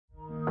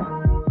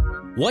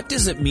What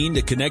does it mean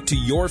to connect to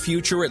your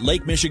future at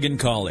Lake Michigan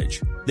College?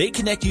 They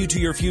connect you to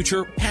your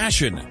future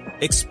passion.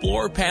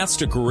 Explore paths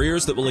to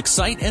careers that will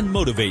excite and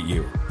motivate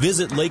you.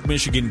 Visit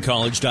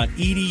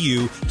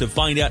lakemichigancollege.edu to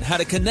find out how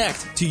to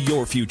connect to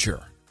your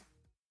future.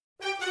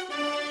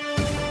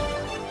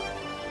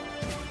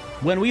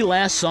 When we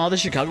last saw the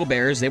Chicago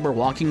Bears, they were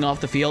walking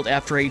off the field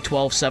after a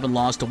 12-7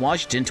 loss to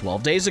Washington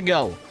 12 days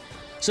ago.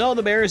 So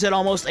the Bears had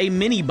almost a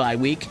mini bye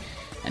week,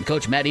 and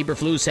Coach Matt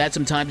Eberflus had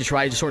some time to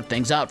try to sort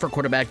things out for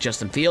quarterback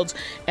Justin Fields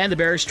and the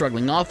Bears'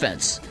 struggling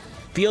offense.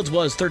 Fields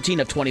was 13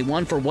 of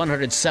 21 for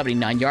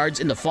 179 yards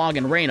in the fog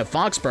and rain of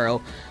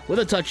Foxborough, with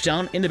a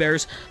touchdown in the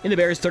Bears'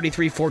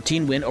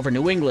 33-14 win over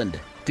New England.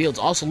 Fields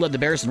also led the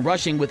Bears in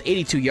rushing with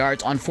 82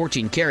 yards on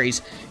 14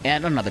 carries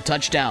and another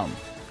touchdown.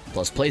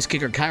 Plus, place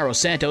kicker Cairo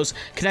Santos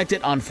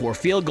connected on 4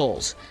 field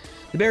goals.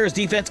 The Bears'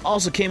 defense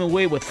also came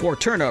away with 4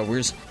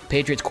 turnovers.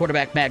 Patriots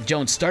quarterback Mac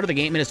Jones started the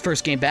game in his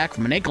first game back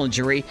from an ankle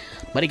injury,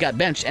 but he got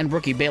benched and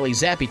rookie Bailey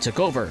Zappe took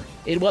over.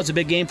 It was a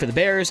big game for the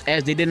Bears,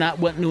 as they did not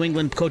want New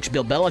England coach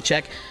Bill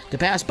Belichick to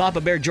pass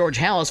Papa Bear George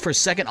Halas for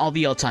second on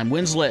the all-time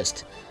wins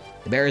list.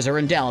 The Bears are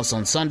in Dallas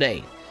on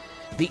Sunday.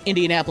 The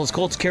Indianapolis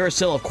Colts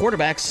carousel of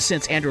quarterbacks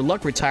since Andrew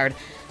Luck retired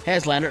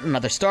has landed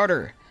another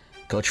starter.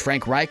 Coach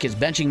Frank Reich is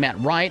benching Matt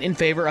Ryan in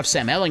favor of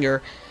Sam Ehlinger,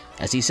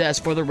 as he says,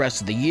 for the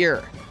rest of the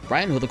year.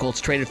 Ryan, who the Colts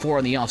traded for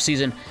in the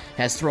offseason,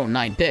 has thrown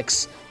 9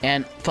 picks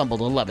and fumbled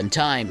 11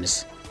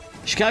 times.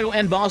 Chicago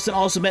and Boston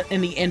also met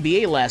in the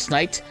NBA last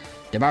night.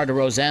 DeMar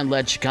DeRozan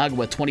led Chicago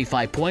with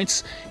 25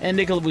 points, and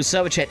Nikola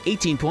Vucevic had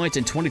 18 points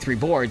and 23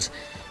 boards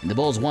in the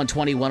Bulls'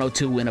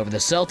 120-102 win over the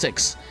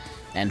Celtics.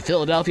 And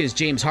Philadelphia's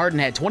James Harden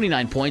had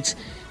 29 points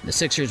in the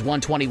Sixers'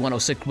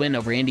 120-106 win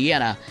over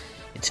Indiana.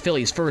 It's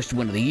Philly's first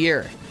win of the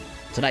year.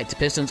 Tonight, the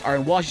Pistons are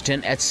in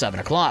Washington at 7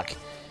 o'clock.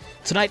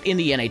 Tonight in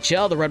the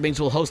NHL, the Red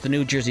Wings will host the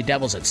New Jersey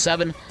Devils at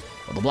 7,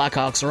 while the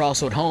Blackhawks are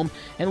also at home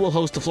and will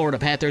host the Florida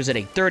Panthers at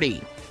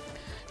 8:30.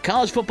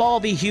 College football,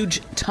 the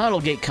huge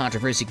Tunnelgate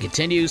controversy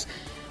continues,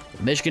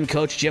 with Michigan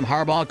coach Jim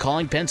Harbaugh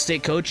calling Penn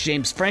State coach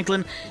James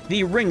Franklin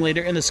the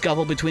ringleader in the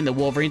scuffle between the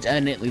Wolverines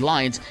and the Nittany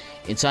Lions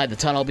inside the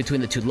tunnel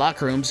between the two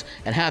locker rooms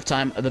at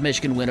halftime of the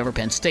Michigan win over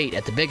Penn State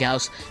at the Big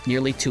House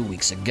nearly 2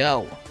 weeks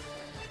ago.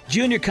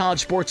 Junior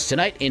college sports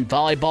tonight in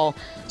volleyball.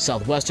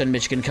 Southwestern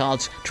Michigan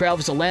College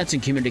travels to Lansing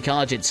Community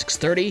College at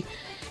 6:30.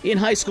 In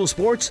high school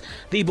sports,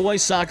 the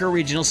boys soccer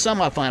regional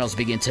semifinals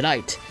begin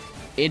tonight.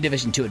 In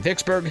Division II at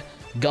Vicksburg,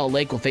 Gull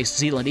Lake will face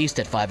Zeeland East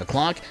at 5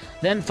 o'clock,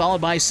 then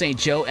followed by St.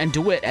 Joe and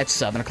DeWitt at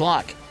 7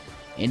 o'clock.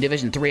 In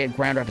Division III at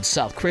Grand Rapids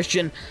South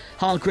Christian,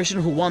 Holland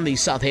Christian, who won the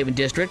South Haven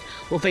District,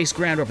 will face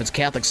Grand Rapids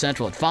Catholic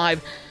Central at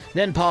 5,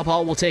 then Paw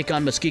Paw will take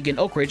on Muskegon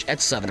Oak Ridge at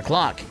 7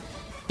 o'clock.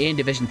 In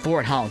Division IV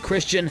at Holland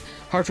Christian,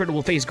 Hartford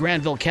will face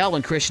Granville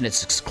Calvin Christian at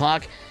 6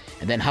 o'clock,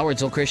 and then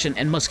Howardsville Christian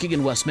and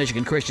Muskegon West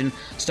Michigan Christian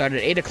start at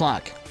 8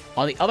 o'clock.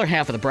 On the other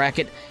half of the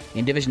bracket,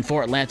 in Division IV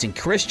at Lansing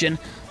Christian,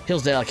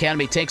 Hillsdale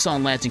Academy takes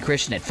on Lansing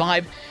Christian at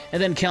 5,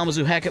 and then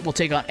Kalamazoo Hackett will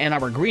take on Ann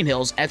Arbor Green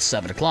Hills at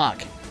 7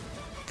 o'clock.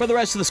 For the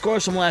rest of the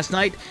scores from last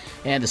night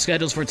and the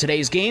schedules for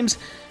today's games,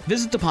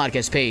 visit the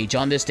podcast page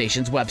on this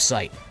station's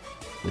website.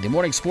 With your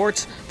morning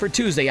sports for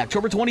Tuesday,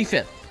 October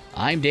 25th,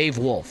 I'm Dave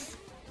Wolf.